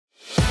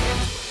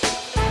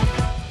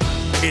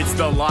It's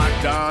the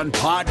Locked On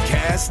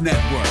Podcast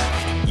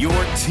Network, your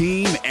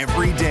team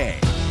every day.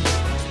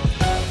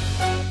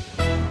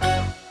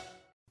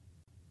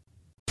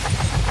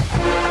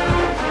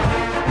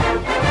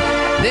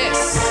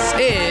 This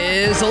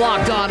is the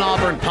Locked On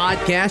Auburn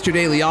Podcast, your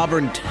daily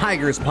Auburn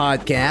Tigers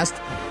podcast,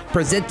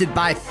 presented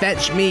by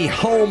Fetch Me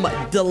Home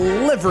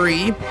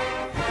Delivery.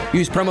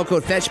 Use promo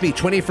code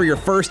FetchMe20 for your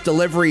first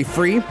delivery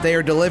free. They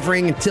are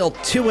delivering until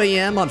 2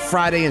 a.m. on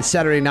Friday and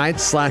Saturday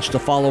nights / the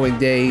following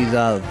day,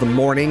 the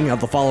morning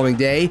of the following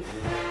day.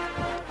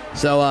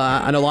 So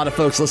I know a lot of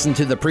folks listen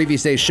to the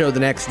previous day's show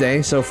the next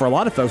day. So for a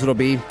lot of folks, it'll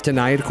be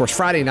tonight, of course,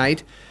 Friday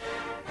night.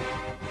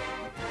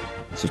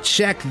 So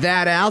check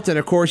that out. And,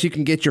 of course, you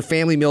can get your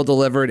family meal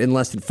delivered in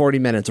less than 40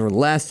 minutes or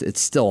less.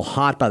 It's still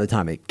hot by the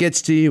time it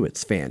gets to you.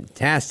 It's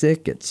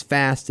fantastic. It's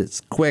fast.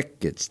 It's quick.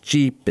 It's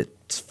cheap.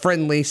 It's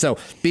friendly. So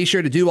be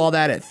sure to do all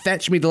that at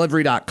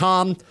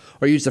fetchmedelivery.com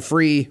or use the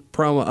free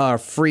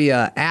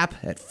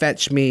app at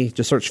Fetch Me.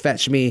 Just search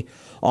Fetch Me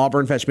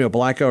Auburn, Fetch Me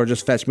Opelika, or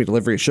just Fetch Me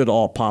Delivery. It should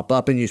all pop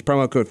up. And use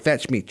promo code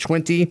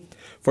FetchMe20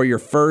 for your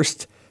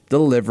first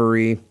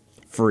delivery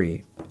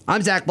free.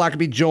 I'm Zach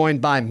Blackerby,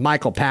 joined by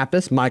Michael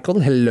Pappas. Michael,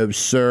 hello,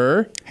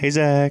 sir. Hey,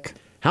 Zach.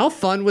 How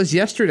fun was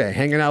yesterday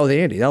hanging out with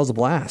Andy? That was a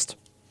blast.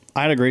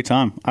 I had a great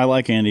time. I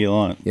like Andy a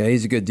lot. Yeah,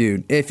 he's a good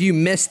dude. If you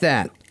missed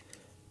that,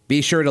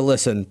 be sure to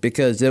listen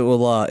because it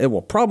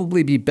will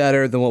probably be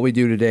better than what we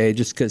do today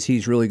just because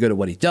he's really good at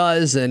what he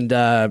does, and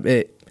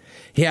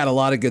he had a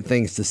lot of good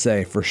things to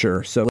say for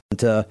sure. So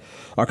listen to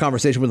our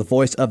conversation with the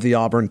voice of the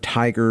Auburn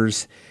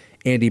Tigers,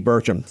 Andy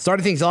Burcham.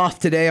 Starting things off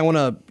today, I want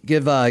to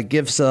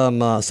give some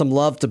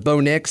love to Bo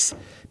Nix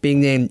being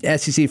named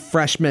SEC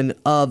Freshman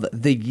of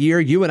the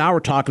Year. You and I were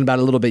talking about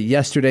it a little bit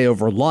yesterday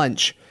over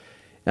lunch.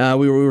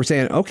 We were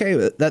saying,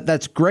 okay,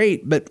 that's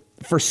great, but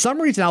for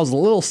some reason I was a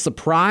little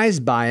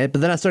surprised by it. But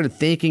then I started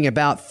thinking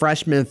about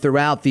freshmen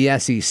throughout the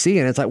SEC,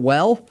 and it's like,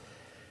 well,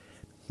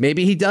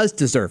 maybe he does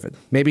deserve it.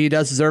 Maybe he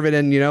does deserve it,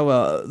 and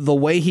the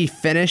way he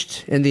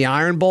finished in the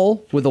Iron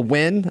Bowl with a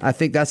win, I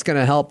think that's going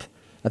to help.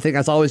 I think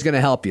that's always going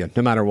to help you,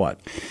 no matter what.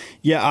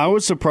 Yeah, I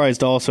was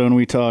surprised also, and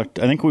we talked,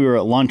 I think we were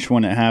at lunch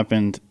when it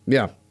happened.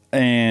 Yeah.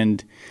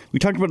 And we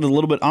talked about it a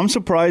little bit. I'm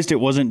surprised it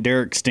wasn't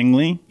Derek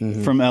Stingley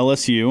from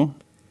LSU.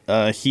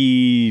 I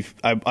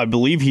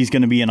believe he's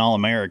going to be an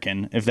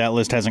All-American, if that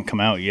list hasn't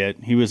come out yet.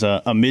 He was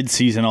a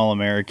mid-season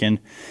All-American.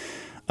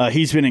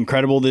 He's been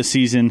incredible this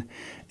season.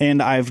 And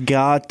I've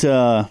got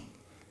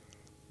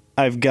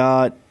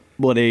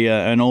what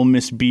an Ole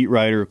Miss beat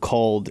writer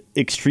called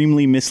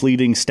extremely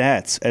misleading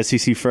stats,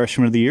 SEC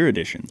Freshman of the Year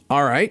edition.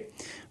 All right.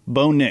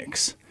 Bo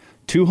Nix,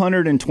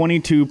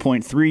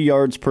 222.3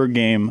 yards per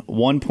game,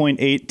 1.8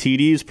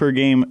 TDs per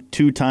game,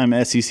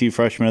 two-time SEC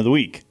Freshman of the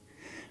Week.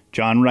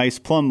 John Rice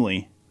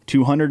Plumlee,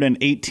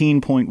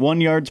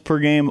 218.1 yards per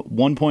game,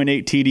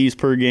 1.8 TDs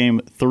per game,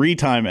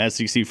 three-time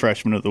SEC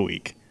Freshman of the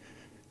Week.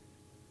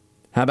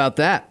 How about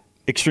that?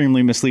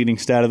 Extremely misleading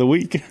stat of the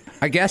week.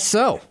 I guess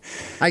so.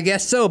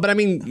 But I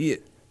mean,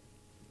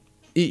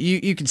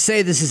 you could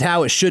say this is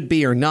how it should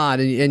be or not.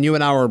 And you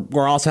and I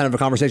were also having a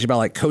conversation about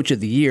like Coach of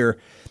the Year.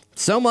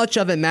 So much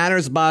of it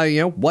matters by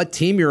what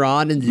team you're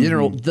on and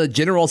the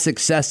general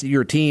success that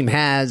your team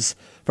has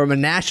from a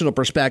national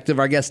perspective,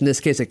 or I guess in this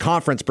case a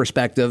conference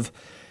perspective.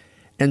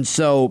 And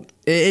so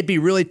it'd be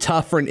really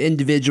tough for an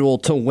individual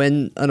to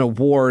win an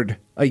award,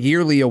 a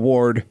yearly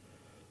award,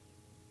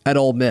 at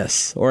Ole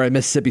Miss or at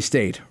Mississippi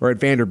State or at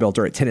Vanderbilt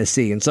or at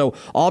Tennessee. And so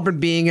Auburn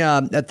being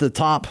at the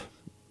top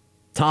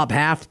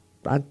half,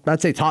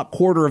 I'd say top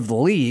quarter of the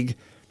league,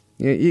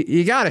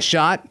 you got a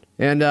shot.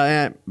 And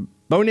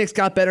Bo Nix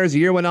got better as the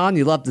year went on.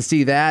 You love to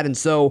see that. And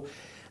so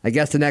I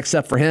guess the next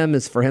step for him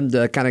is for him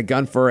to kind of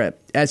gun for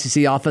a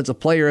SEC Offensive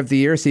Player of the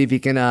Year, see if he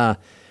can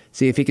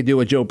do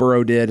what Joe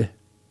Burrow did,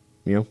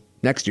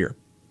 next year.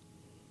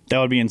 That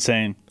would be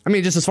insane. I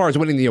mean, just as far as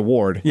winning the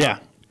award. Yeah.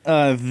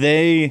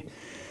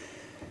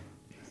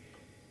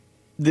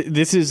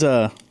 This is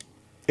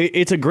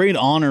it's a great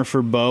honor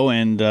for Bo,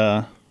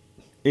 and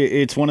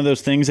it's one of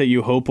those things that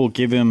you hope will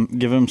give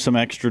him some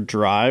extra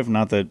drive.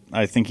 Not that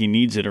I think he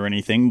needs it or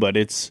anything, but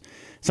it's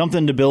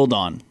something to build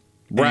on.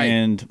 Right.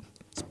 And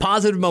it's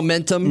positive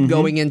momentum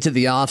going into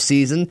the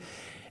offseason.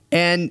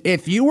 And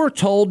if you were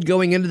told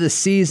going into the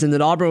season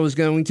that Auburn was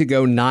going to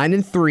go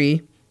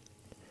 9-3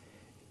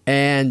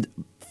 and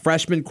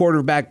freshman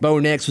quarterback Bo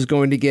Nix was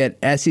going to get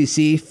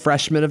SEC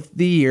Freshman of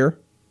the Year,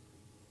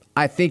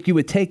 I think you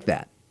would take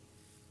that.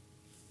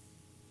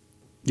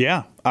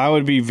 Yeah, I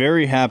would be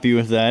very happy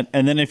with that.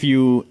 And then if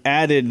you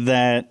added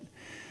that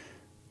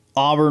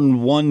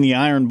Auburn won the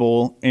Iron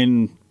Bowl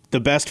in the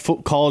best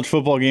college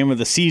football game of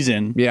the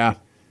season,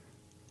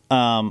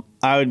 I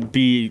would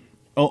be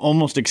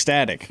almost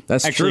ecstatic.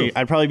 That's Actually,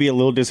 true. I'd probably be a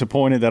little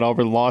disappointed that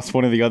Auburn lost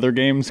one of the other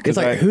games. It's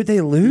like, who'd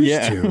they lose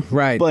to?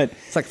 Right. But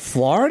it's like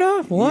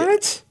Florida?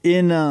 What?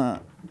 In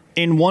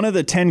one of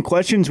the 10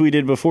 questions we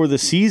did before the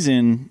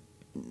season,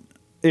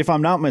 if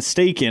I'm not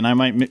mistaken, I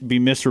might be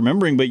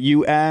misremembering, but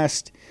you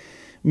asked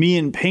me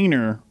and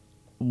Painter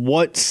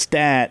what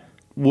stat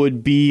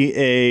would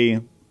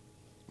be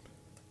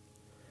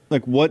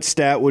like what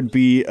stat would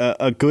be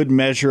a good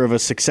measure of a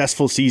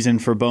successful season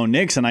for Bo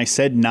Nix, and I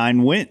said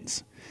 9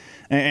 wins.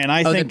 And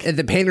I think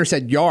the painter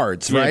said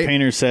yards, right? The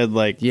painter said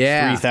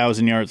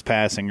 3,000 yards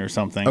passing or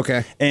something.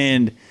 Okay.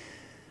 And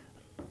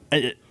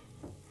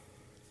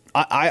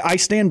I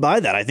stand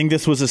by that. I think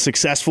this was a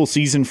successful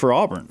season for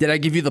Auburn. Did I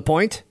give you the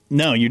point?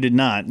 No, you did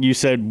not. You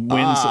said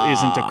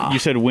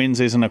wins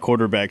isn't a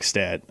quarterback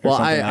stat. Well,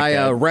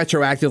 I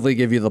retroactively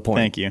give you the point.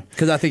 Thank you,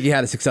 because I think you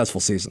had a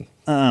successful season.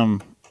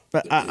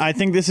 But I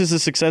think this is a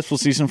successful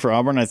season for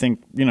Auburn. I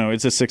think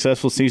it's a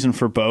successful season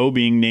for Bo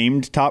being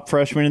named top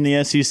freshman in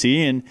the SEC,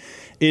 and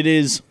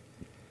it's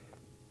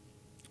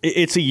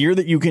a year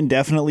that you can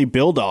definitely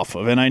build off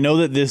of. And I know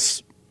that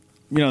this,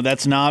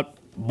 that's not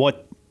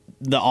what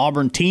the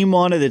Auburn team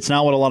wanted. It's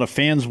not what a lot of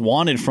fans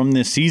wanted from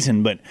this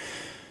season. But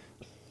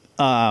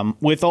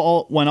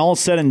when all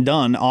said and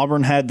done,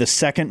 Auburn had the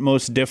second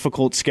most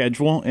difficult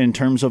schedule in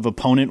terms of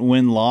opponent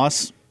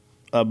win-loss,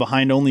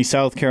 behind only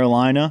South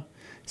Carolina.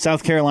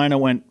 South Carolina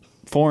went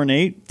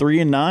 4-8,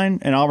 3-9,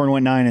 and Auburn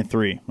went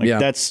 9-3.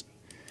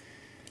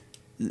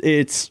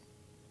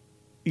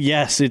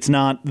 It's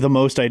not the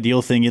most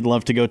ideal thing. You'd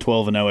love to go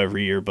 12-0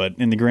 every year, but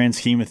in the grand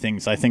scheme of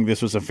things, I think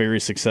this was a very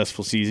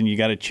successful season. You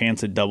got a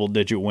chance at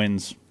double-digit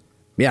wins.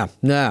 Yeah,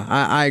 no,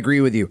 I agree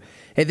with you.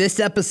 Hey,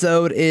 this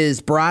episode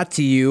is brought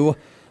to you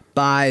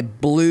by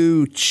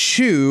Blue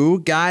Chew.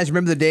 Guys,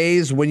 remember the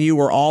days when you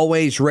were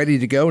always ready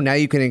to go? Now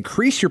you can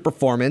increase your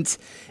performance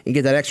and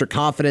get that extra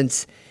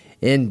confidence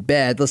in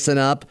bed. Listen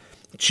up.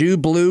 Chew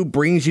Blue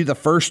brings you the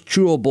first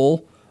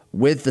chewable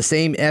with the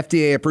same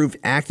FDA-approved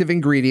active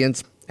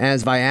ingredients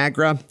as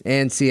Viagra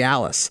and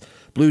Cialis.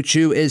 Blue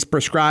Chew is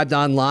prescribed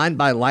online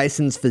by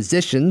licensed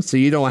physicians, so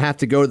you don't have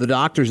to go to the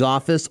doctor's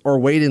office or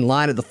wait in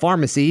line at the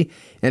pharmacy,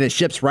 and it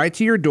ships right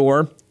to your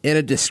door in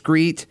a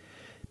discreet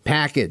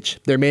package.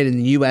 They're made in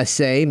the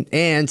USA,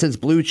 and since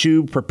Blue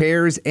Chew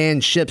prepares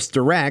and ships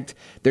direct,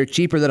 they're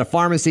cheaper than a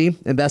pharmacy,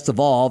 and best of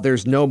all,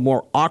 there's no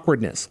more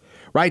awkwardness.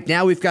 Right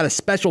now, we've got a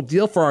special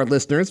deal for our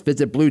listeners.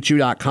 Visit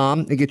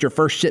BlueChew.com and get your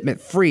first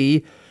shipment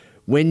free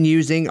when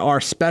using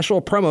our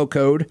special promo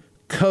code,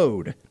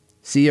 CODE,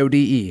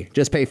 C-O-D-E.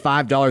 Just pay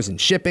 $5 in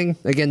shipping.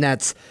 Again,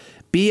 that's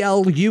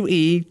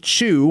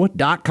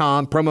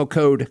BLUEChew.com, promo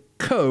code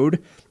CODE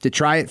to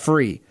try it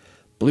free.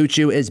 Blue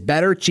Chew is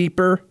better,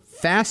 cheaper,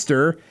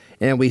 faster,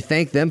 and we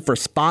thank them for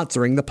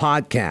sponsoring the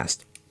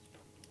podcast.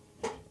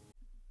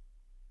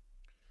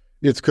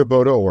 It's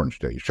Kubota Orange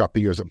Day. Shop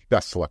the year's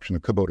best selection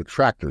of Kubota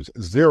tractors,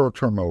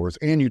 zero-turn mowers,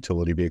 and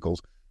utility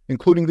vehicles,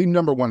 including the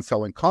 #1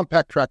 selling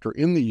compact tractor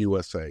in the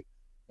USA.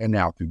 And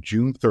now through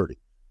June 30,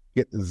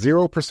 get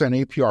 0%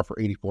 APR for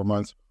 84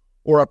 months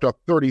or up to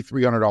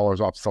 $3,300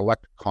 off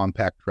select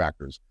compact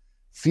tractors.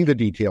 See the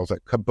details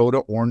at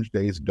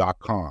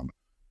KubotaOrangeDays.com.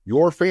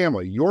 Your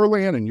family, your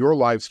land, and your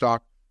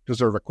livestock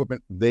deserve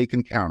equipment they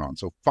can count on.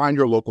 So find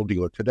your local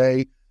dealer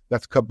today.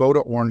 That's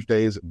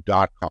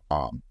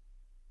KubotaOrangeDays.com.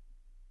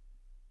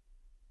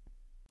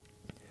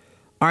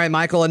 All right,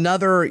 Michael,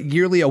 another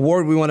yearly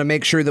award we want to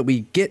make sure that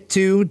we get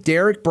to.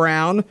 Derek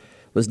Brown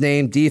was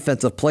named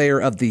Defensive Player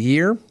of the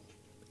Year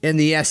in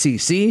the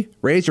SEC.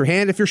 Raise your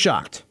hand if you're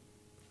shocked.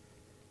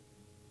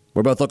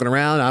 We're both looking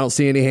around. I don't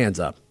see any hands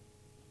up.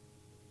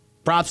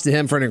 Props to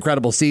him for an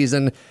incredible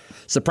season.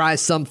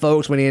 Surprised some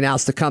folks when he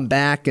announced to come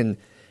back, and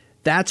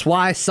that's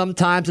why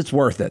sometimes it's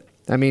worth it.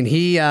 I mean,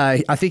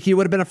 I think he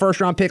would have been a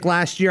first-round pick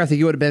last year. I think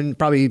he would have been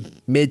probably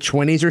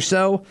mid-20s or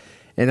so.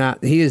 And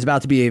he is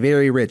about to be a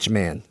very rich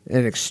man,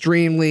 an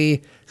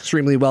extremely,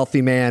 extremely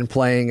wealthy man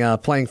playing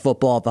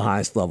football at the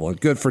highest level. And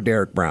good for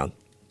Derek Brown.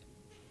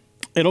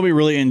 It'll be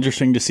really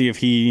interesting to see if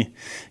he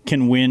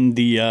can win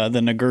the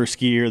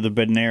Nagurski or the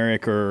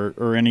Bednarik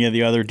or any of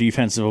the other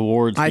defensive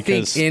awards. I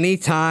think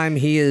anytime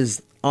he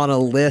is on a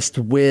list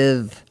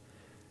with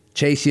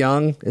Chase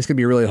Young, it's going to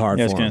be really hard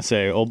for him. I was going to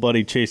say, old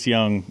buddy Chase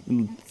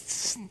Young.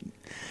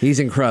 He's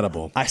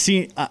incredible. I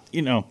see,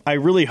 I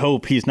really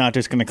hope he's not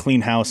just going to clean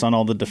house on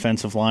all the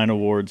defensive line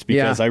awards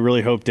because I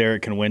really hope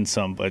Derek can win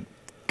some, but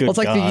good God. It's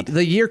like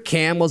the year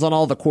Cam was on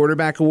all the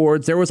quarterback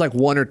awards, there was like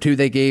 1 or 2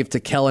 they gave to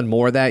Kellen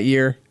Moore that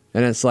year.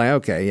 And it's like,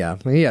 okay, yeah,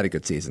 he had a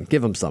good season.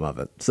 Give him some of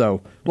it.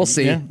 So we'll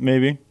see. Yeah,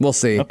 maybe. We'll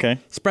see. Okay.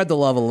 Spread the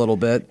love a little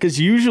bit. Because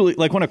usually,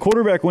 like when a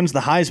quarterback wins the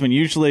Heisman,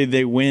 usually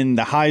they win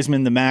the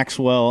Heisman, the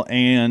Maxwell,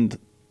 and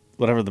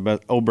whatever the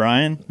best,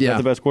 O'Brien? Is that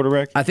the best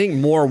quarterback? I think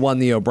Moore won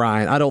the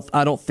O'Brien. I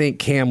don't think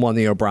Cam won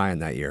the O'Brien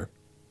that year.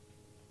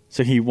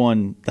 So he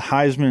won the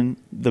Heisman,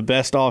 the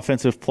best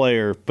offensive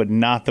player, but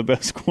not the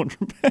best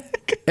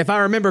quarterback. If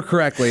I remember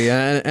correctly,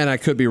 and I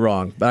could be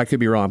wrong,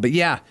 But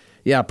yeah,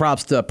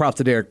 props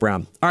to Derek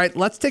Brown. All right,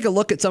 let's take a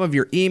look at some of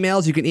your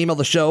emails. You can email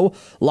the show,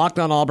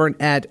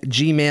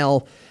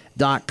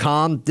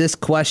 lockedonauburn@gmail.com. This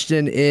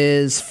question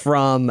is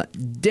from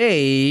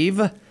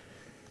Dave.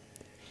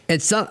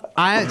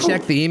 I haven't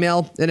checked the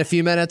email in a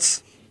few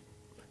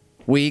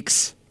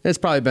weeks. It's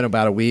probably been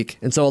about a week.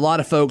 And so a lot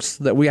of folks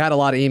that we had a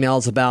lot of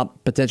emails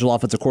about potential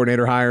offensive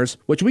coordinator hires,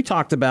 which we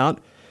talked about.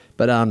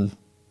 But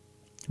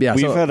Yeah,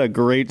 We've had a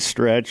great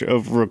stretch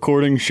of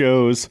recording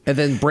shows. And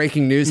then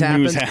breaking news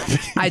happens.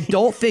 I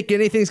don't think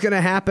anything's going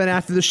to happen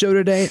after the show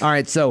today. All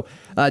right, so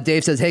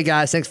Dave says, hey,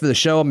 guys, thanks for the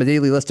show. I'm a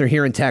daily listener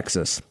here in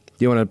Texas.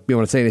 Do you want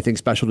to say anything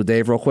special to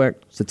Dave real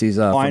quick since he's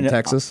from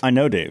Texas? I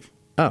know Dave.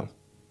 Oh.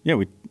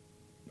 Yeah,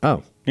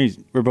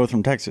 we're both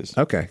from Texas.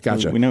 Okay,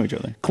 gotcha. We know each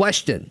other.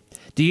 Question.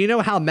 Do you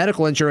know how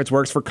medical insurance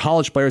works for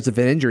college players if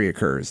an injury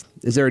occurs?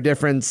 Is there a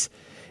difference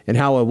in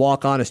how a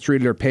walk-on is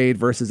treated or paid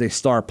versus a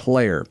star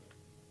player?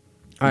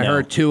 I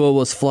heard Tua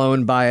was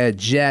flown by a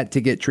jet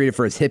to get treated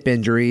for his hip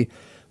injury.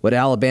 Would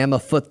Alabama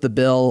foot the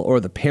bill or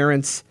the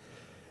parents?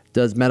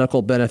 Does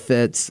medical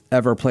benefits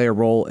ever play a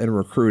role in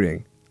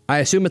recruiting? I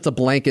assume it's a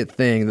blanket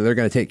thing that they're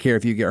going to take care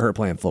of if you get hurt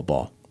playing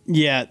football.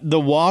 Yeah, the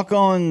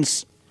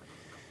walk-ons,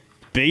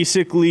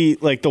 basically,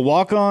 like the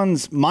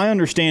walk-ons, my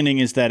understanding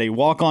is that a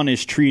walk-on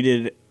is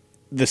treated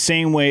the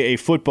same way a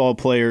football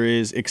player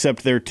is,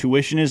 except their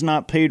tuition is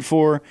not paid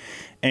for,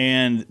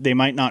 and they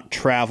might not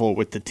travel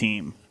with the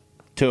team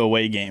to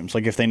away games.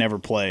 Like if they never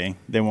play,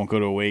 they won't go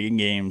to away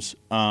games.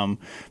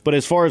 But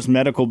as far as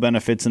medical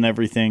benefits and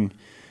everything,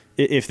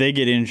 if they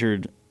get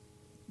injured,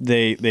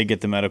 they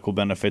get the medical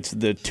benefits.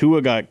 The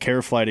Tua got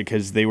care flighted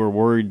because they were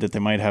worried that they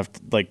might have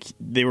to,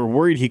 they were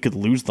worried he could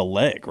lose the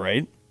leg,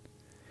 right?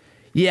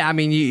 Yeah, I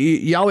mean,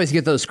 you always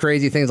get those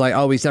crazy things like,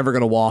 oh, he's never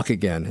going to walk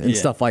again and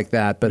stuff like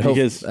that. But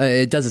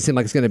it doesn't seem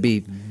like it's going to be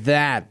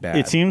that bad.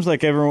 It seems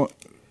like everyone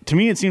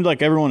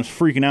was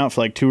freaking out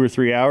for like 2 or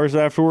 3 hours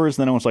afterwards.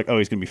 Then everyone's like, oh,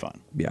 he's going to be fine.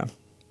 Yeah.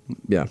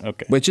 Yeah.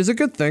 Okay. Which is a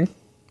good thing.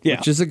 Yeah.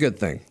 Which is a good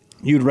thing.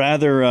 You'd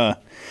rather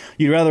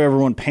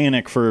everyone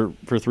panic for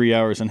 3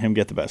 hours and him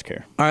get the best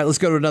care. All right, let's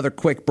go to another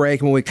quick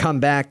break. When we come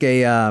back,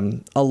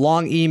 another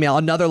long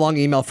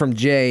email from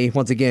Jay.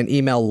 Once again,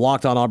 email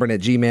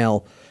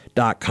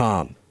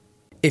lockedonauburn@gmail.com.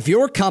 If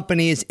your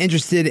company is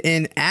interested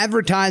in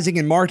advertising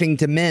and marketing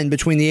to men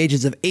between the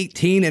ages of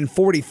 18 and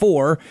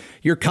 44,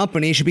 your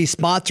company should be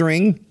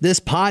sponsoring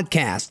this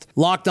podcast.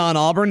 Locked On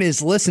Auburn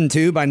is listened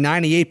to by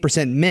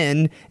 98%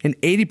 men and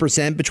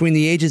 80% between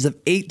the ages of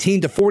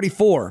 18 to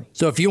 44.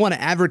 So if you want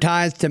to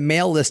advertise to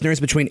male listeners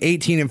between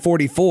 18 and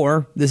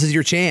 44, this is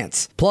your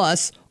chance.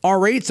 Plus, our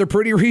rates are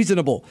pretty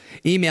reasonable.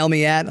 Email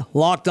me at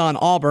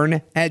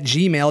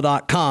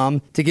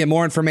lockedonauburn@gmail.com to get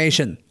more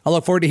information. I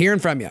look forward to hearing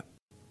from you.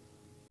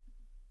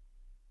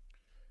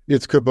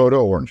 It's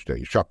Kubota Orange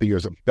Day. Shop the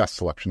year's best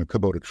selection of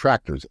Kubota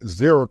tractors,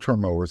 zero-turn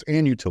mowers,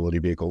 and utility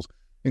vehicles,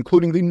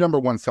 including the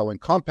 #1 selling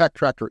compact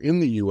tractor in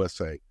the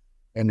USA.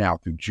 And now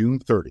through June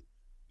 30,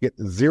 get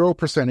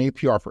 0%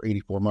 APR for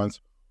 84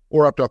 months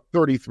or up to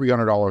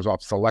 $3,300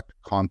 off select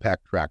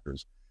compact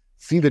tractors.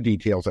 See the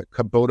details at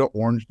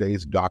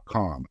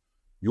KubotaOrangeDays.com.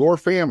 Your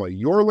family,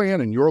 your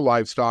land, and your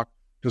livestock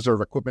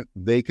deserve equipment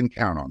they can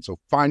count on. So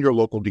find your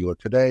local dealer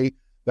today.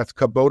 That's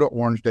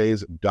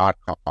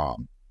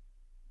KubotaOrangeDays.com.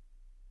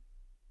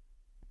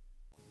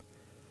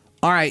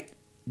 All right.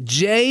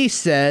 Jay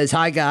says,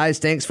 hi, guys.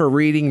 Thanks for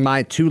reading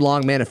my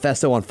too-long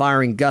manifesto on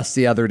firing Gus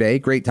the other day.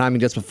 Great timing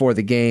just before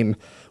the game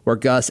where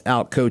Gus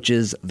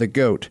outcoaches the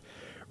GOAT.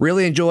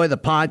 Really enjoy the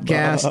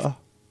podcast.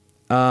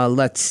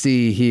 Let's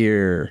see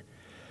here.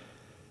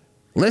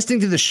 Listening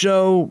to the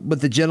show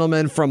with the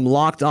gentleman from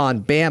Locked On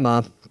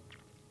Bama,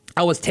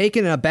 I was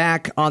taken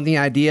aback on the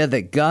idea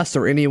that Gus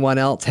or anyone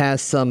else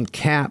has some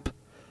cap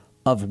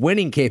of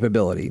winning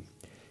capability.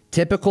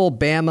 Typical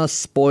Bama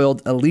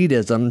spoiled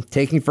elitism,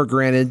 taking for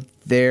granted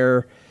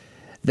that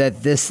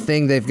this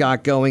thing they've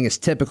got going is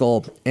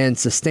typical and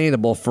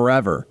sustainable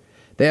forever.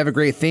 They have a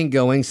great thing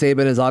going.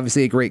 Saban is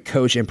obviously a great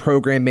coach and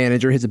program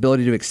manager. His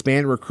ability to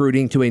expand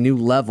recruiting to a new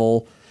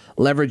level,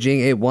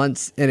 leveraging a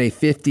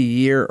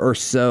once-in-a-50-year or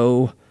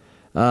so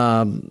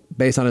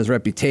based on his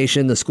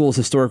reputation, the school's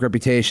historic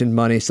reputation,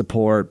 money,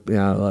 support.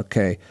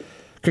 Okay.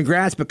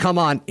 Congrats, but come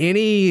on.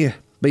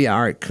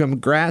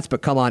 Congrats,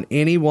 but come on.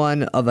 Any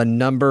one of a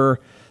number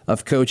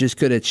of coaches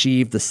could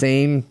achieve the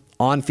same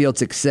on-field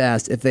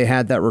success if they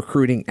had that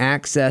recruiting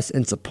access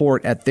and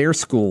support at their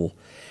school.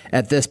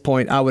 At this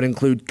point, I would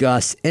include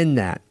Gus in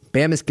that.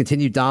 Bama's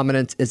continued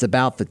dominance is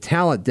about the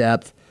talent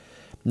depth,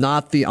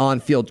 not the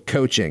on-field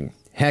coaching.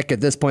 Heck,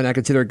 at this point, I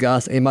consider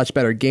Gus a much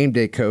better game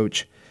day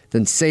coach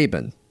than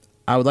Saban.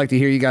 I would like to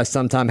hear you guys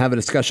sometime have a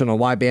discussion on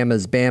why Bama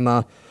is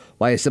Bama,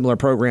 why a similar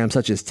program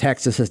such as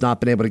Texas has not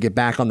been able to get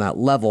back on that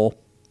level.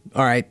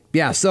 All right.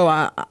 Yeah, so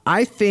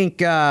I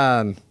think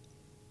I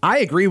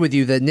agree with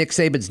you that Nick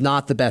Saban's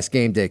not the best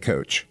game day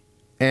coach.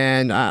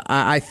 And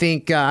I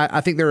think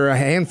there are a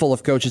handful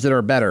of coaches that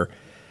are better.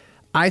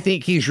 I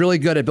think he's really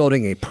good at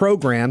building a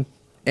program.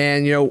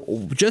 And,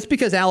 just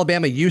because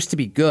Alabama used to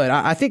be good,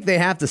 I think they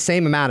have the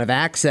same amount of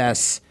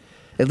access,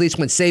 at least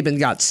when Saban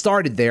got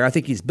started there. I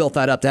think he's built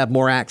that up to have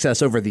more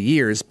access over the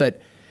years. But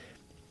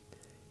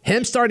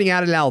him starting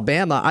out at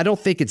Alabama, I don't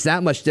think it's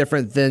that much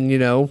different than,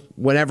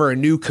 whenever a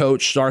new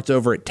coach starts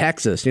over at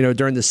Texas,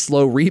 during the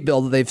slow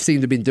rebuild that they've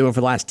seemed to be doing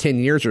for the last 10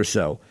 years or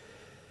so.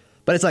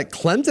 But it's like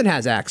Clemson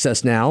has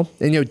access now,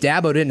 and,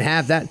 Dabo didn't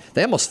have that.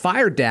 They almost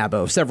fired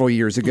Dabo several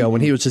years ago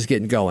when he was just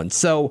getting going.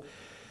 So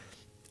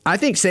I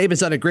think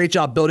Saban's done a great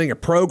job building a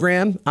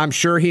program. I'm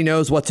sure he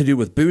knows what to do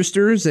with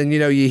boosters. And,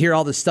 you hear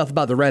all this stuff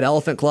about the Red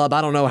Elephant Club.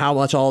 I don't know how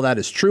much all that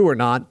is true or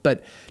not.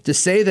 But to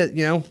say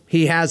that,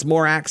 he has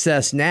more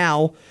access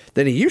now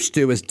than he used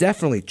to is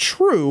definitely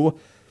true.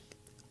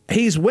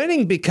 He's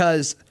winning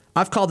because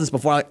I've called this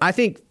before. I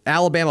think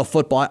Alabama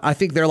football, I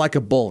think they're like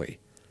a bully.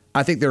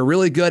 I think they're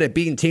really good at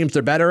beating teams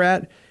they're better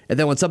at. And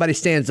then when somebody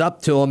stands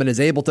up to them and is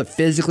able to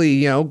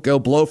physically, go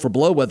blow for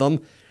blow with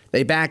them,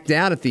 they back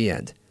down at the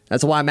end.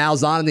 That's why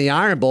Malzahn in the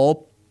Iron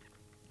Bowl,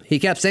 he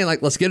kept saying,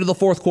 let's get to the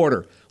fourth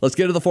quarter. Let's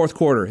get to the fourth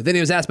quarter. Then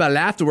he was asked about it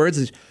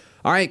afterwards.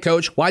 All right,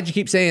 coach, why'd you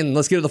keep saying,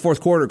 let's get to the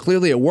fourth quarter?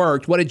 Clearly it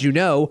worked. What did you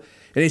know?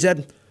 And he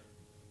said,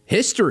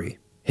 history.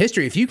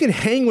 If you can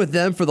hang with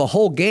them for the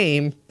whole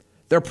game,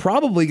 they're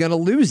probably going to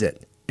lose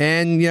it.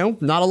 And,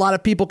 not a lot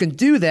of people can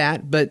do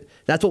that, but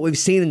that's what we've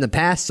seen in the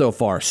past so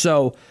far.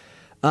 So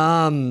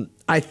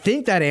I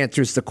think that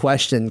answers the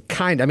question,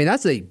 kind of. I mean,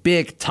 that's a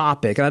big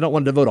topic, and I don't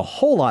want to devote a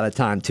whole lot of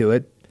time to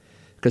it,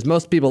 because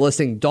most people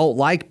listening don't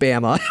like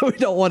Bama. We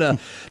don't want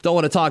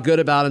to talk good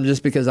about them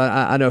just because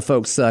I know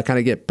folks kind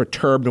of get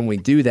perturbed when we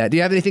do that. Do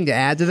you have anything to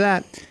add to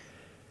that?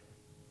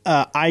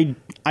 I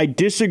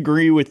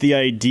disagree with the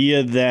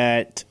idea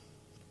that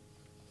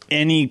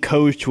any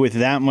coach with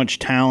that much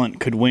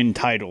talent could win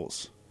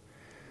titles.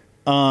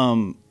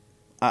 Most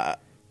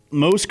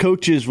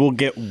coaches will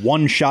get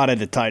one shot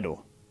at a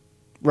title,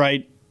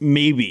 right?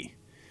 Maybe.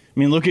 I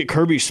mean, look at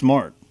Kirby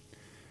Smart.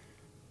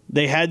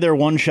 They had their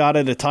one shot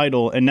at a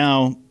title, and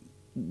now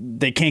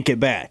they can't get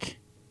back.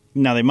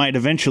 Now, they might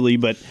eventually,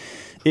 but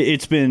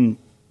it's been...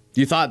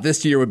 You thought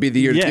this year would be the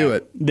year to do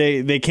it.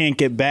 They can't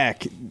get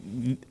back.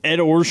 Ed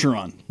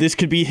Orgeron, this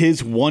could be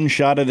his one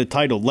shot at a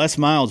title. Les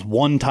Miles,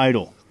 one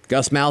title.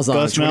 Gus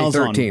Malzahn,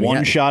 2013.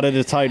 One shot at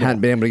a title.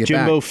 Hadn't been able to get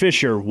Jimbo back.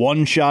 Fisher,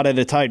 one shot at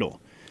a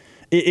title.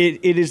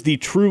 It is the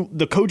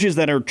coaches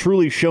that are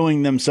truly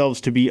showing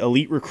themselves to be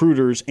elite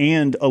recruiters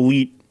and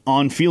elite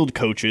on-field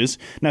coaches.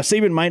 Now,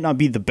 Saban might not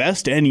be the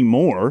best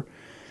anymore.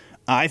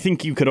 I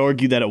think you could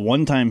argue that at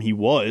one time he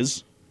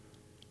was,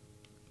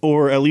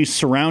 or at least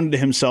surrounded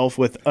himself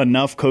with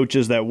enough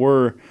coaches that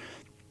were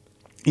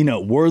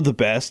the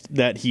best,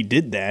 that he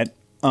did that,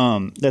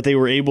 that they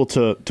were able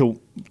to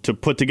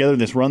put together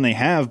this run they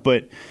have.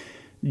 But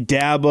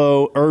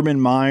Dabo,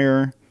 Urban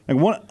Meyer,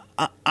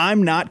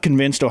 I'm not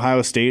convinced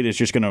Ohio State is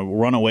just going to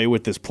run away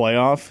with this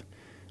playoff,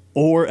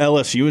 or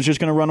LSU is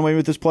just going to run away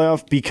with this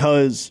playoff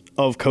because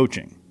of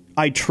coaching.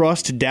 I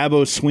trust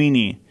Dabo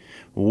Swinney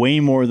way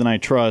more than I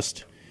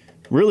trust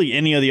really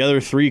any of the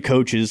other three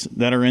coaches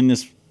that are in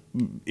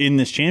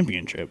this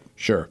championship.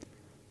 Sure.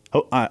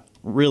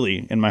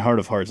 Really, in my heart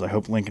of hearts, I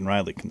hope Lincoln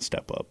Riley can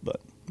step up,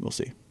 but we'll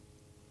see.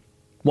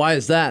 Why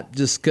is that?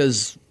 Just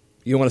because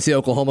you want to see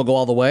Oklahoma go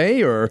all the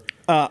way, or?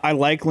 I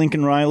like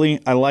Lincoln Riley.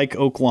 I like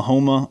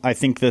Oklahoma. I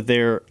think that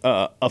they're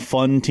a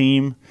fun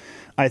team.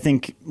 I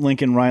think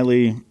Lincoln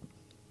Riley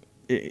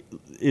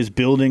is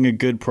building a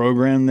good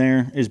program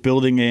there, is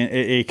building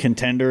a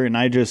contender, and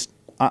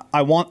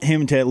I want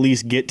him to at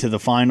least get to the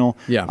final.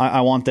 Yeah.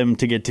 I want them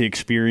to get to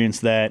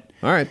experience that.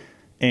 All right.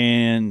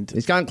 And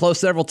he's gotten close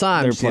several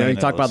times. You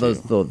talk about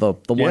the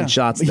one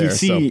shots there.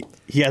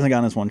 He hasn't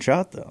gotten his one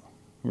shot, though,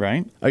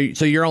 right?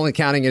 So you're only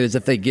counting it as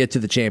if they get to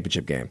the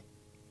championship game?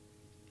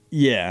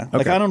 Yeah.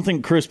 Okay. I don't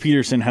think Chris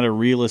Peterson had a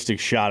realistic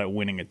shot at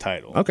winning a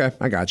title. Okay,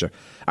 I gotcha.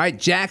 All right,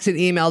 Jackson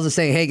emails us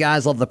saying, hey,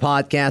 guys, love the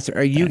podcast.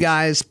 Are you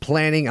guys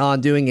planning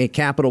on doing a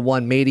Capital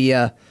One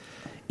Media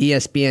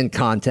ESPN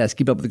contest?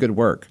 Keep up with the good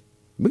work.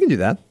 We can do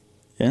that.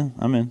 Yeah,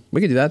 I'm in.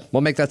 We can do that. We'll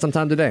make that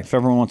sometime today. If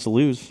everyone wants to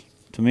lose,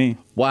 to me.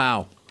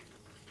 Wow.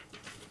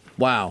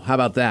 How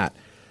about that?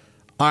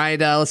 All right,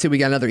 let's see. We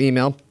got another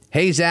email.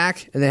 Hey,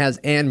 Zach, and it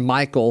has and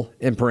Michael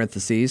in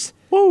parentheses.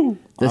 Woo!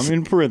 I'm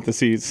in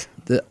parentheses.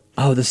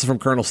 This is from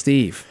Colonel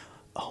Steve.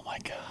 Oh, my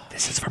God.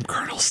 This is from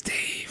Colonel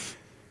Steve.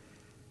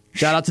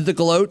 Shout out to the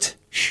gloat.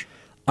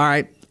 All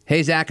right.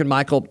 Hey, Zach and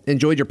Michael,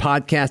 enjoyed your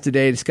podcast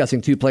today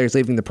discussing two players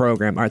leaving the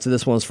program. All right, so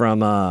this one's from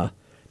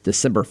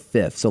December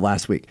 5th, so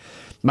last week.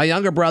 My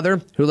younger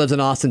brother, who lives in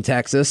Austin,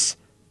 Texas.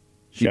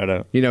 Shout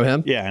out. You know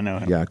him? Yeah, I know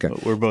him. Yeah, okay.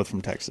 We're both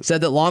from Texas. Said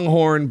that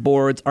Longhorn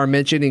boards are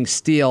mentioning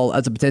Steele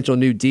as a potential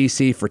new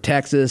DC for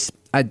Texas.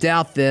 I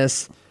doubt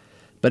this,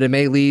 but it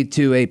may lead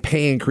to a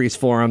pay increase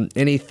for him.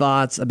 Any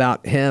thoughts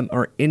about him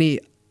or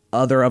any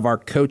other of our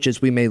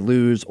coaches we may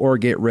lose or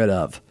get rid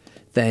of?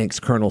 Thanks,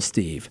 Colonel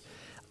Steve.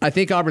 I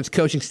think Auburn's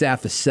coaching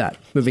staff is set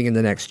moving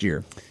into next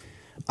year.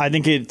 I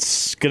think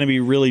it's going to be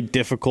really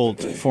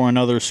difficult for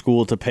another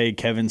school to pay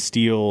Kevin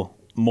Steele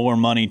more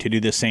money to do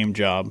the same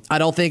job. I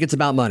don't think it's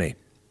about money.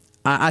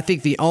 I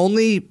think the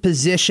only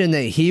position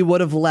that he would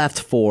have left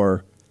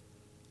for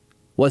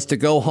was to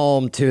go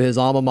home to his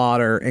alma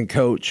mater and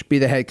be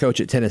the head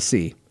coach at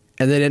Tennessee.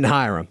 And they didn't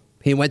hire him.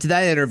 He went to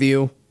that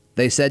interview.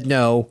 They said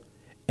no.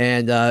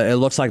 And it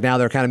looks like now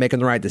they're kind of making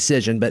the right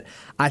decision. But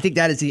I think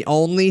that is the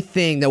only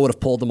thing that would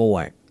have pulled him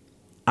away.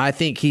 I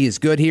think he is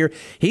good here.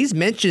 He's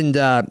mentioned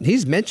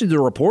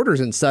to reporters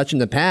and such in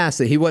the past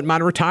that he wouldn't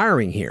mind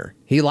retiring here.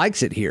 He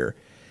likes it here.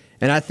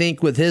 And I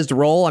think with his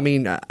role, I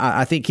mean,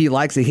 I think he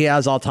likes that he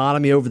has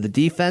autonomy over the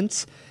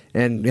defense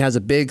and has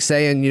a big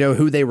say in,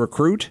 who they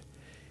recruit.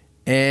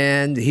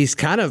 And he's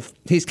kind of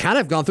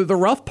gone through the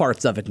rough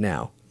parts of it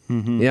now.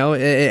 Mm-hmm.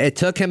 It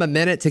took him a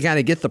minute to kind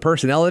of get the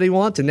personnel that he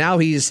wants, and now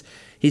he's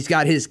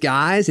got his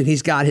guys and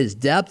he's got his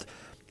depth.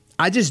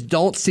 I just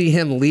don't see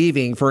him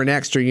leaving for an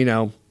extra few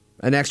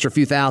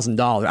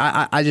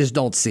 $1,000s. I just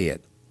don't see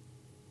it.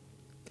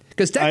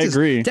 Because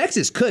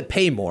Texas could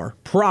pay more,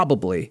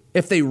 probably,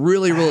 if they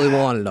really, really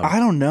wanted him. I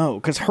don't know,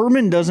 because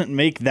Herman doesn't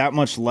make that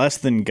much less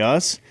than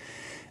Gus.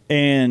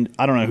 And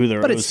I don't know who their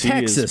OC is. But it's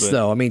Texas,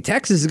 though. I mean,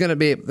 Texas is going to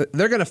be –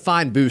 they're going to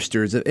find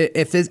boosters.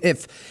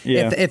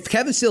 If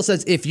Kevin Steele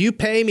says, if you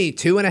pay me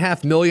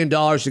 $2.5 million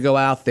to go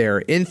out there,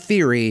 in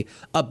theory,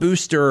 a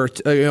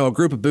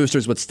group of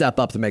boosters would step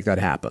up to make that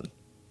happen.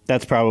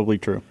 That's probably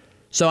true.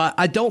 So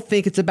I don't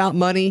think it's about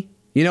money.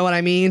 You know what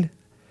I mean?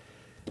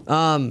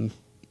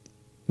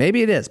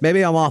 Maybe it is.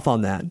 Maybe I'm off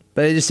on that.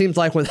 But it just seems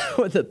like with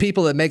the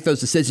people that make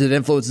those decisions, that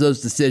influence those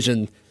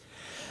decisions,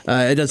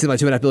 it doesn't seem like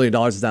 $2.5 billion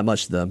is that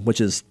much to them,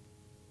 which is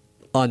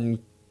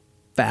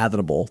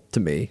unfathomable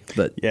to me.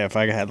 But yeah, if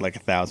I had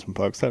like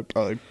 $1,000, I'd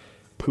probably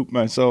poop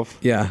myself.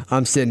 Yeah,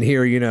 I'm sitting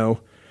here,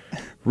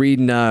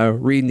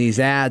 reading these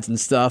ads and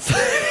stuff.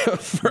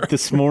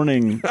 This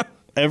morning,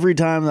 every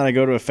time that I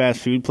go to a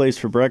fast food place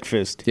for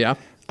breakfast,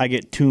 I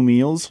get 2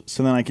 meals,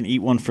 so then I can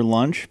eat one for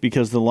lunch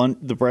because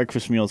the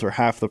breakfast meals are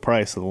half the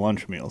price of the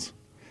lunch meals.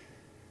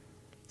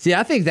 See,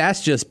 I think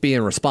that's just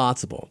being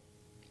responsible.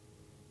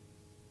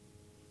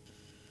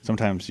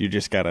 Sometimes you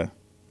just gotta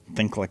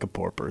think like a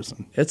poor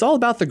person. It's all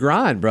about the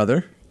grind,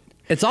 brother.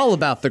 It's all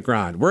about the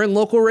grind. We're in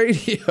local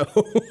radio.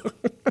 All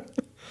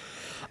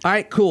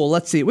right, cool.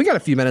 Let's see. We got a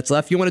few minutes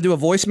left. You want to do a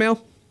voicemail?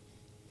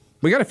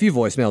 We got a few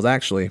voicemails,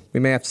 actually. We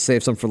may have to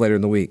save some for later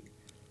in the week.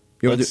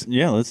 Let's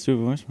do a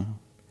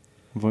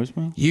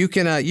voicemail. You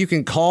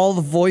can call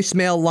the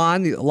voicemail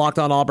line, the Locked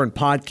On Auburn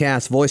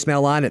podcast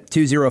voicemail line at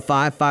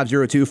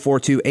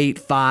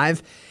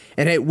 205-502-4285.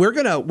 And hey,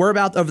 we're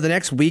about over the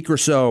next week or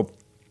so.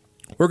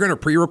 We're going to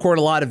pre-record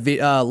a lot of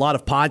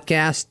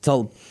podcasts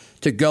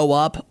to go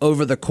up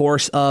over the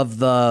course of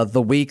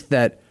the week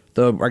the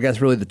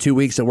 2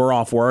 weeks that we're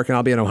off work, and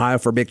I'll be in Ohio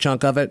for a big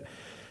chunk of it.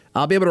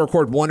 I'll be able to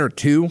record 1 or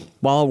 2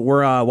 while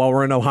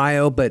we're in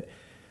Ohio. But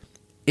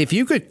if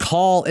you could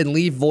call and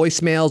leave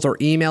voicemails or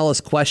email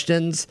us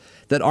questions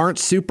that aren't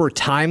super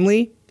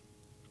timely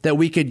that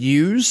we could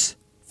use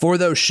for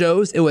those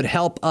shows, it would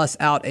help us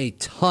out a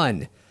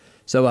ton.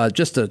 So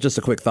just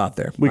a quick thought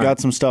there. We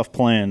got some stuff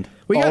planned.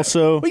 We got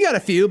a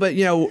few, but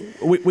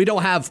we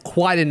don't have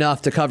quite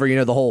enough to cover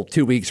the whole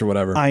 2 weeks or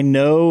whatever. I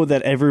know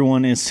that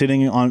everyone is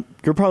sitting on.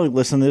 You're probably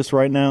listening to this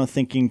right now,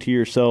 thinking to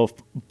yourself,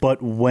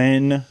 "But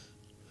when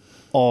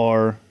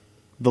are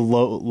the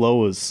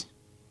Loas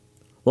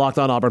Locked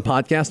On Auburn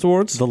Podcast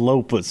Awards? The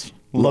Lopas,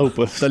 the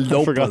Lopas.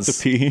 I forgot the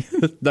P.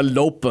 The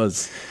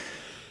Lopas.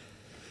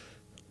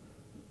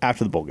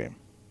 After the bowl game."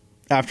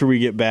 After we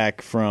get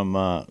back from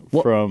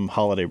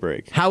holiday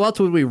break. How else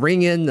would we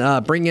bring in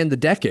the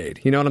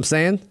decade? You know what I'm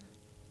saying?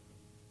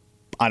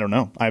 I don't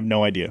know. I have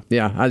no idea.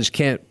 Yeah, I just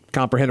can't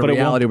comprehend a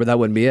reality where that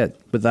wouldn't be it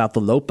without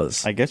the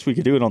Lopas. I guess we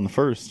could do it on the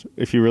 1st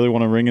if you really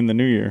want to ring in the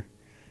new year.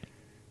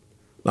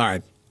 All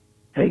right.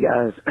 Hey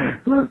guys.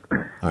 All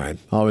right.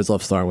 I always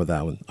love starting with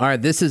that one. All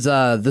right. This is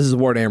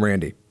Ward Am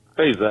Randy.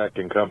 Hey Zach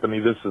and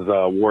company. This is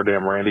Ward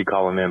Am Randy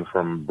calling in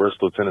from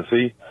Bristol,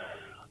 Tennessee.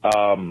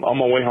 On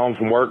my way home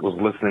from work, was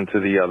listening to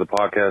the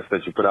podcast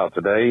that you put out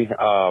today.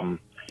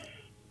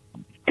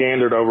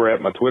 Gandered over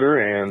at my Twitter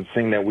and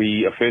seen that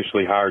we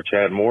officially hired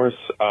Chad Morris.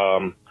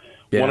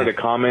 Wanted to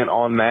comment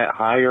on that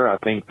hire. I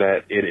think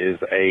that it is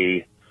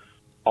a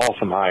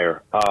awesome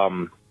hire.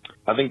 I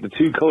think the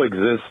two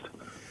coexist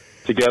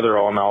together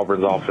on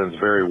Auburn's offense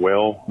very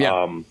well.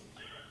 Yeah.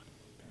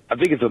 I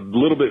think it's a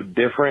little bit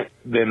different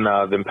than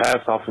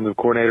past offensive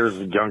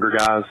coordinators, younger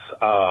guys.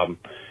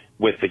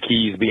 With the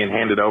keys being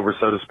handed over,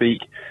 so to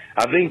speak.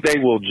 I think they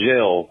will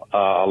gel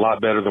a lot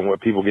better than what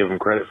people give them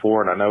credit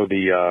for. And I know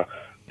the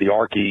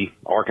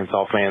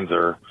Arkansas fans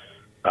are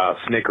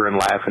snickering,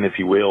 laughing, if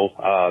you will,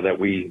 that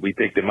we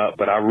picked him up.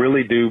 But I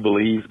really do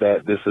believe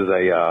that this is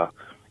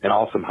an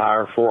awesome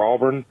hire for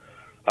Auburn.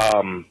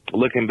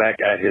 Looking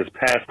back at his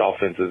past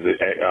offenses,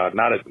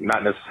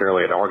 not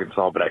necessarily at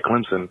Arkansas, but at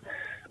Clemson,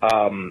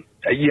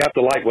 you have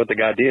to like what the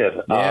guy did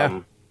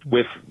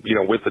with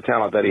the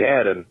talent that he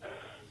had. And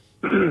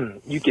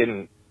you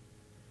can,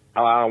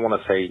 I don't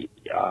want to say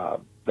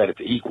that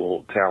it's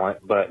equal talent,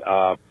 but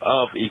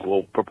of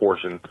equal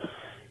proportion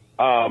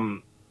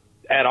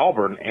at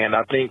Auburn. And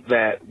I think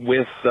that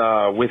with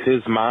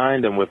his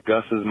mind and with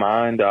Gus's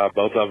mind,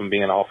 both of them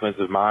being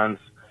offensive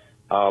minds,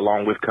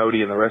 along with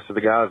Cody and the rest of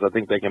the guys, I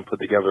think they can put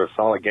together a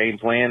solid game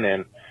plan.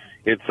 And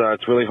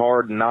it's really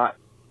hard not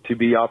to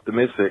be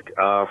optimistic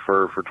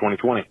for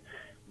 2020.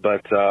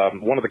 But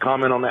wanted to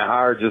comment on that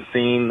hire, just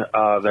seeing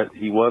that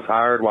he was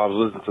hired while I was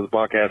listening to the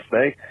podcast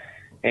today.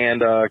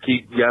 And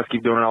you guys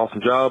keep doing an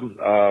awesome job.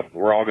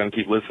 We're all going to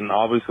keep listening,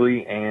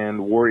 obviously. And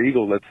War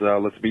Eagle,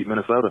 let's beat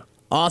Minnesota.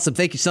 Awesome.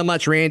 Thank you so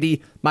much,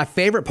 Randy. My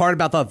favorite part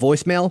about that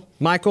voicemail,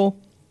 Michael,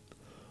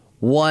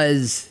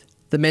 was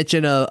the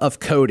mention of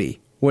Cody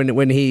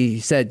when he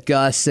said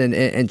Gus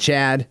and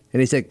Chad, and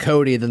he said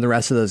Cody, then the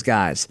rest of those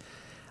guys.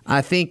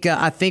 I think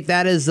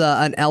that is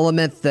an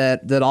element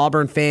that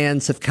Auburn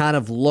fans have kind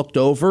of looked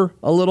over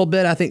a little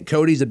bit. I think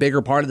Cody's a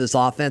bigger part of this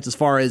offense as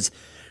far as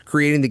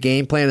creating the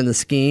game plan and the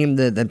scheme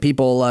than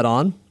people let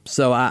on.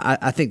 So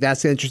I think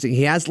that's interesting.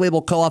 He has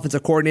labeled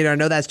co-offensive coordinator. I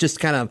know that's just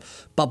kind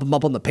of bump him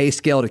up on the pay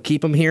scale to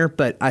keep him here,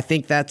 but I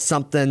think that's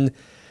something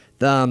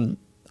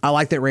I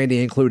like that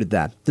Randy included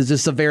that. This is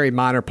just a very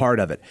minor part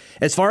of it.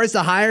 As far as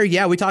the hire,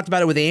 yeah, we talked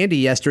about it with Andy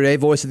yesterday,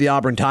 voice of the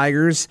Auburn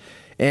Tigers,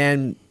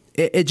 and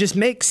it just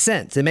makes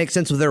sense. It makes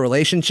sense with their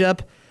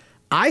relationship.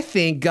 I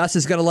think Gus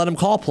is going to let him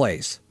call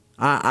plays.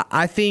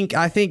 I think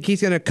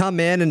he's going to come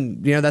in,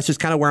 and that's just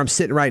kind of where I'm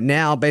sitting right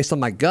now based on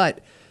my gut.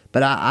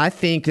 But I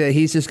think that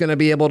he's just going to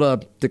be able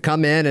to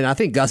come in, and I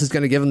think Gus is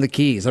going to give him the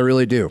keys. I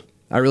really do.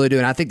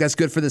 And I think that's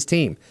good for this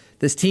team.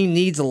 This team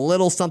needs a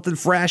little something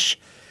fresh.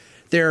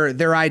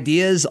 Their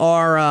ideas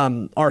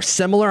are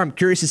similar. I'm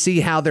curious to see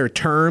how their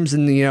terms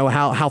and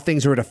how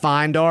things are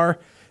defined are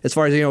as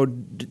far as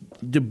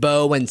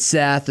DeBow and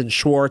Seth and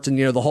Schwartz and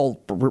the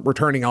whole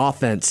returning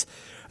offense.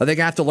 Are they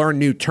gonna have to learn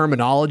new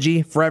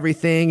terminology for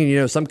everything?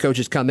 And some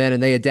coaches come in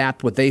and they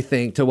adapt what they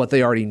think to what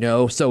they already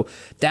know. So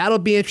that'll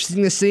be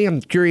interesting to see. I'm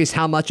curious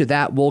how much of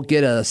that will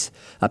get us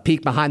a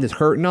peek behind the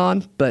curtain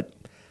on. But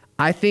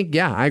I think,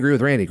 yeah, I agree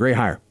with Randy. Great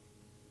hire.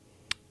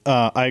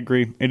 I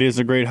agree. It is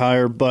a great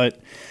hire,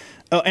 but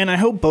and I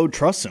hope Bo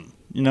trusts him.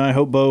 I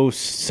hope Bo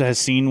has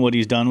seen what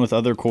he's done with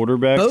other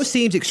quarterbacks. Bo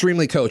seems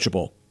extremely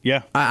coachable.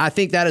 Yeah, I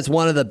think that is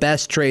one of the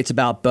best traits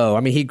about Bo.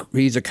 I mean,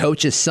 he's a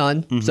coach's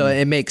son, so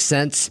it makes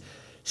sense.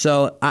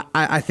 So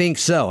I think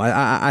so.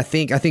 I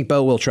think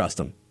Bo will trust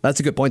him. That's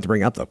a good point to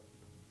bring up, though.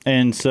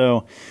 And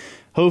so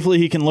hopefully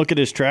he can look at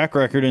his track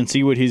record and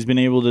see what he's been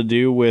able to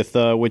do with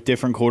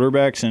different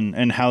quarterbacks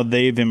and how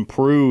they've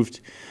improved.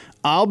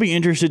 I'll be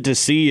interested to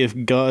see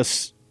if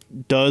Gus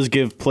does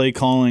give play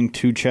calling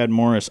to Chad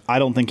Morris. I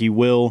don't think he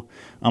will.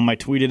 I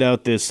tweeted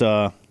out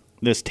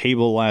this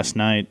table last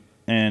night,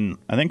 and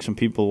I think some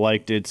people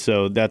liked it,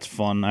 so that's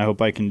fun. I hope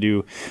I can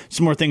do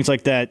some more things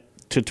like that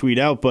to tweet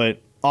out.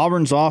 But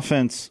Auburn's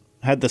offense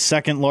had the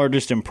second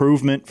largest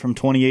improvement from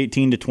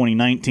 2018 to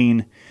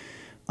 2019.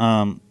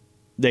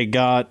 They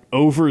got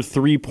over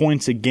 3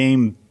 points a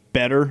game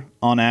better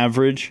on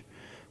average,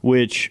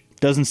 which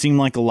doesn't seem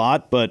like a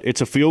lot, but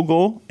it's a field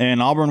goal,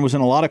 and Auburn was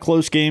in a lot of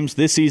close games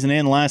this season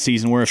and last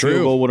season where a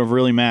field goal would have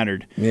really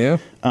mattered. Yeah.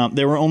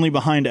 They were only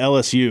behind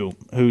LSU,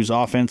 whose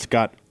offense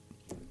got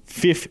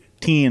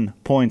 15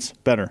 points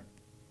better.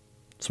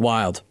 It's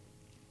wild.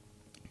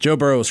 Joe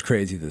Burrow is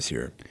crazy this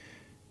year.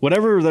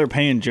 Whatever they're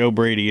paying Joe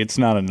Brady, it's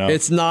not enough.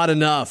 It's not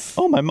enough.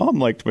 Oh, my mom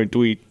liked my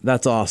tweet.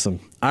 That's awesome.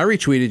 I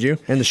retweeted you,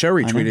 and the show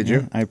retweeted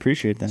you. I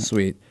appreciate that.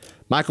 Sweet.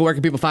 Michael, where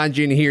can people find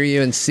you and hear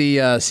you and see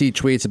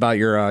tweets about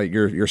your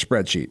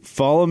spreadsheet?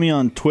 Follow me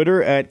on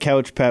Twitter at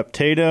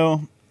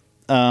CouchPaptato.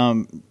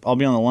 I'll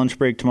be on the lunch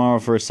break tomorrow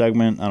for a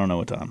segment. I don't know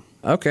what time.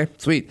 Okay,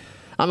 sweet.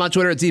 I'm on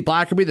Twitter at Z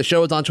Blackerby. The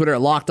show is on Twitter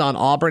at Locked On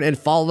Auburn. And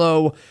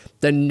follow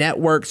the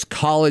network's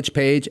college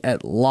page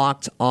at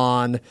Locked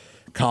On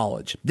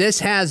College. This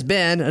has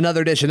been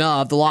another edition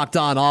of the Locked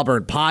On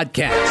Auburn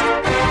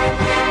podcast.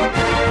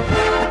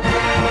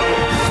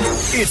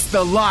 It's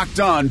the Locked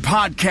On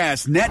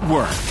Podcast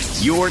Network,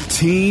 your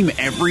team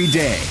every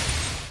day.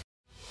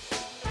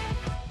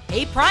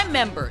 Hey, Prime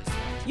members,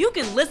 you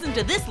can listen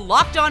to this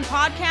Locked On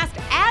podcast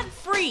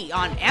ad-free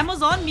on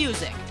Amazon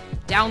Music.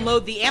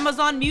 Download the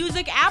Amazon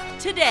Music app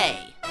today.